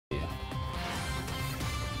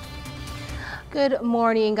Good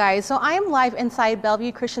morning, guys. So I am live inside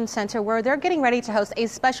Bellevue Christian Center where they're getting ready to host a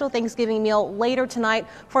special Thanksgiving meal later tonight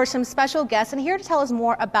for some special guests. And here to tell us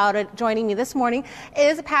more about it, joining me this morning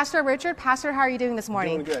is Pastor Richard. Pastor, how are you doing this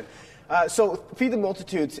morning? Doing good. So Feed the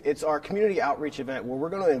Multitudes, it's our community outreach event where we're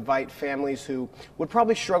going to invite families who would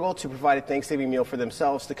probably struggle to provide a Thanksgiving meal for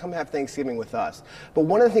themselves to come have Thanksgiving with us. But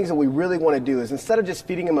one of the things that we really want to do is instead of just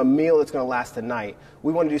feeding them a meal that's going to last a night,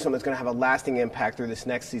 we want to do something that's going to have a lasting impact through this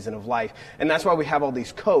next season of life. And that's why we have all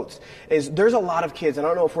these coats. There's a lot of kids, and I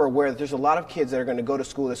don't know if we're aware that there's a lot of kids that are going to go to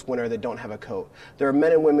school this winter that don't have a coat. There are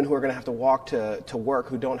men and women who are going to have to walk to work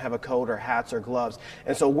who don't have a coat or hats or gloves.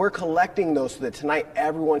 And so we're collecting those so that tonight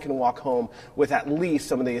everyone can walk home with at least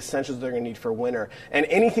some of the essentials they're going to need for winter. And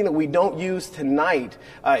anything that we don't use tonight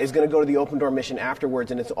is going to go to the Open Door Mission afterwards,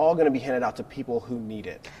 and it's all going to be handed out to people who need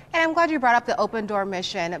it. And I'm glad you brought up the Open Door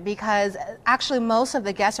Mission because actually most of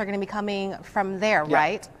the guests are going to be coming from there, Yeah.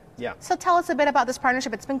 right? Yeah. So tell us a bit about this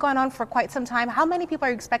partnership. It's been going on for quite some time. How many people are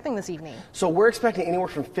you expecting this evening? So we're expecting anywhere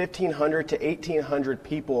from 1,500 to 1,800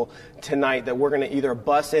 people tonight that we're going to either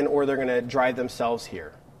bus in or they're going to drive themselves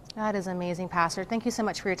here. That is amazing, Pastor. Thank you so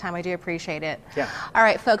much for your time. I do appreciate it. Yeah. All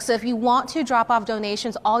right, folks, so if you want to drop off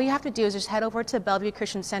donations, all you have to do is just head over to Bellevue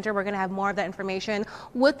Christian Center. We're going to have more of that information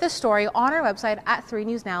with the story on our website at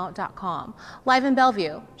 3newsnow.com. Live in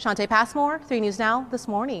Bellevue, Shantae Passmore, 3 News Now This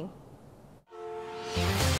Morning.